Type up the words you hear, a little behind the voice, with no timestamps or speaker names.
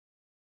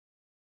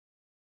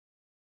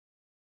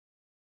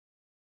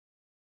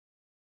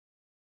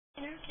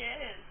Who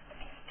cares?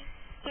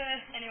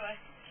 Anyway.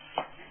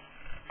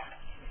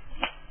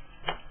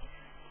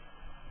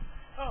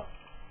 Oh.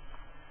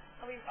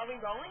 Are we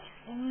rolling?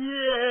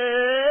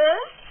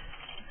 Yes.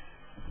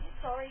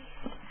 Sorry.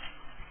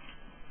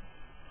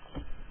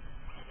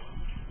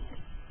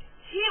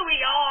 Here we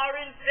are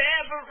in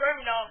fair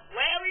Verona,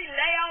 where we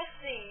lay our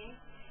scene.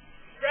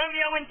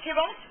 Romeo and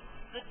Tybalt,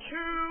 the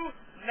two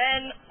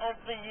men of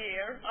the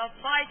year, are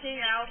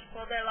fighting out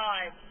for their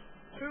lives.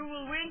 Who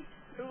will win?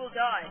 Who will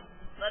die?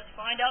 Let's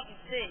find out and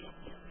see.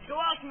 Go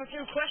ask them a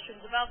few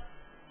questions about...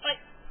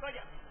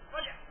 Roger!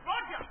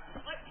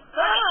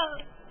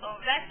 Oh,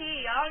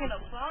 Becky, I'm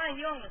gonna find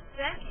you. I'm gonna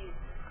sack you.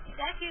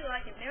 Sack you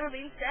like you've never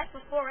been sacked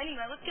before.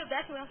 Anyway, let's get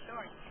back to our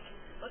story.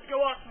 Let's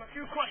go ask them a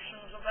few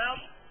questions about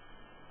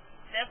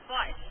their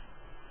fight.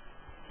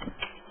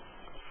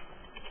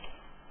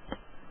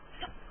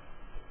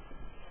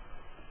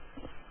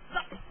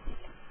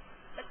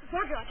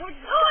 Roger, I told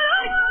you.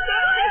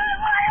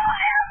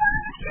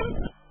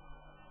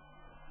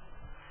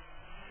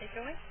 Are you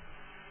going?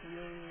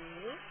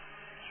 Yes.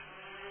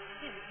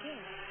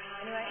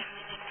 Anyway.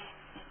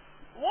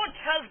 What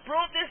has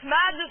brought this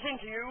madness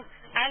into you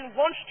and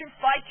wants to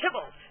fight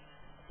Tybalt?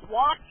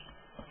 What?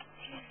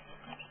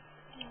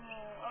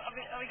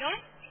 Are we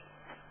going?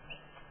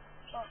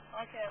 Oh,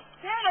 okay.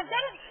 Dad, I've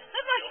done it.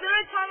 That's my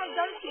third time I've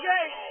done it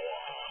today.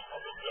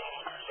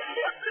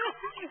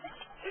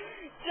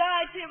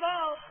 Die,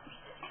 Tybalt.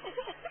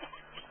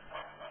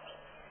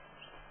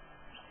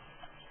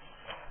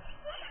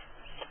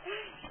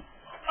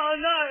 Oh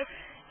no.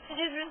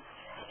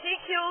 He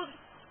killed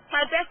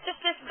my bestest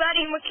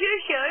buddy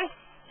Mercutio,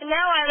 and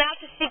now I'm out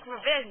to seek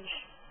revenge.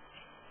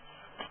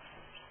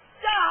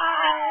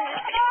 Die!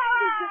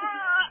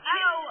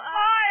 Ow!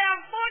 I am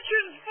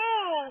Fortune's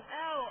fool!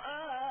 Ow,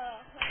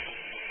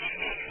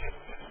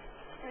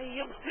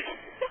 you...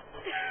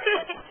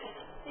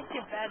 Think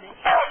you're bad.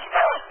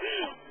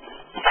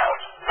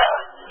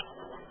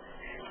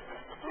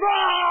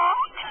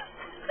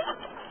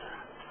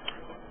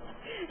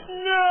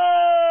 No!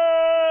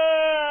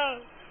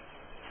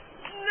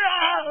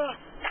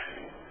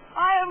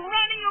 I am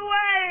running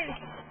away!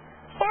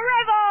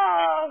 Forever!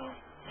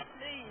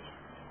 Please.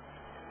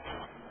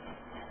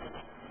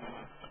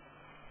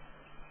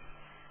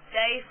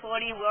 Day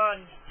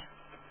 41.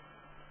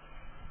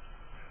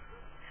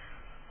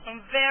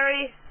 I'm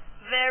very,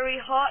 very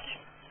hot,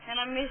 and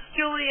I miss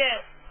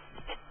Juliet.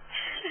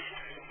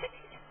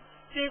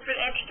 Stupid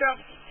extra.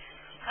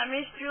 I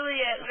miss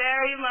Juliet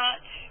very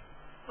much.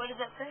 What does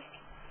that say?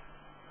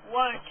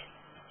 Won't.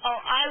 Oh,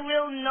 I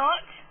will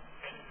not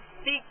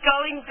be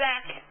going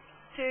back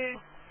to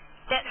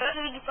get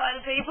hurted by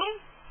the people.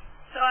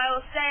 So I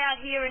will stay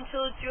out here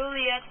until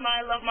Juliet,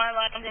 my love, my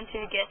life, comes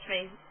into gets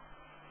me.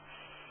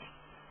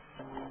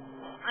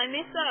 I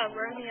miss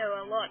Romeo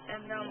a lot,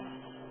 and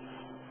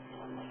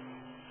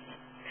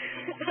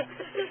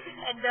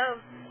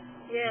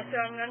yeah, so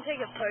I'm gonna take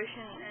a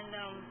potion and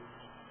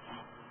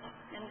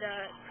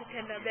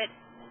pretend I'm dead.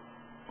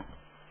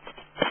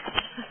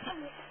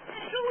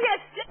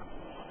 Juliet!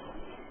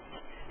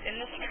 In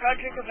this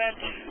tragic event,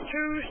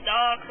 two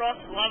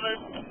star-crossed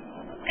lovers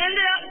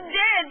ended up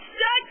dead,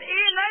 stuck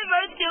in. They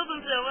both killed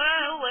themselves.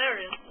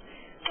 Hilarious.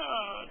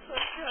 Oh, so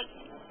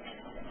tragic.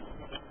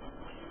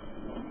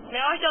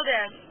 Now I shall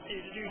dance.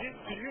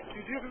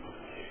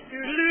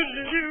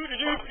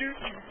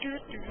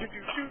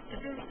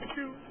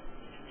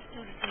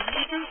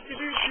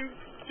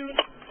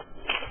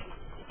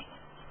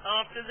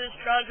 After this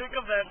tragic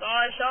event,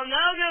 I shall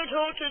now go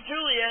talk to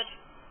Juliet,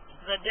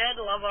 the dead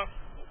lover.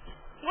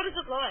 What is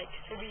it like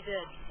to be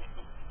dead?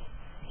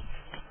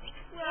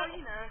 Well,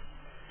 you know,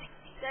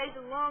 days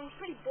are long,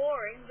 pretty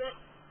boring, but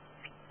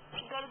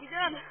it's gotta be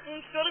done.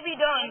 It's gotta be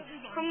done.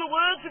 From the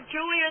words of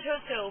Juliet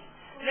herself.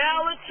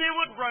 Now let's hear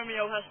what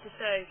Romeo has to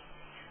say.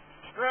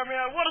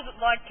 Romeo, what is it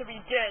like to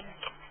be dead?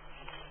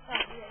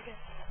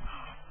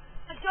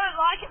 I don't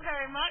like it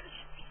very much.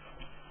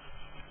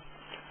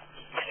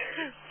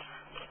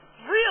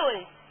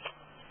 Really?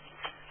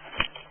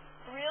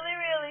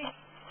 Really?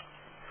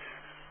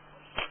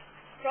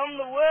 From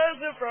the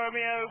words of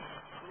Romeo,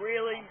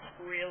 really?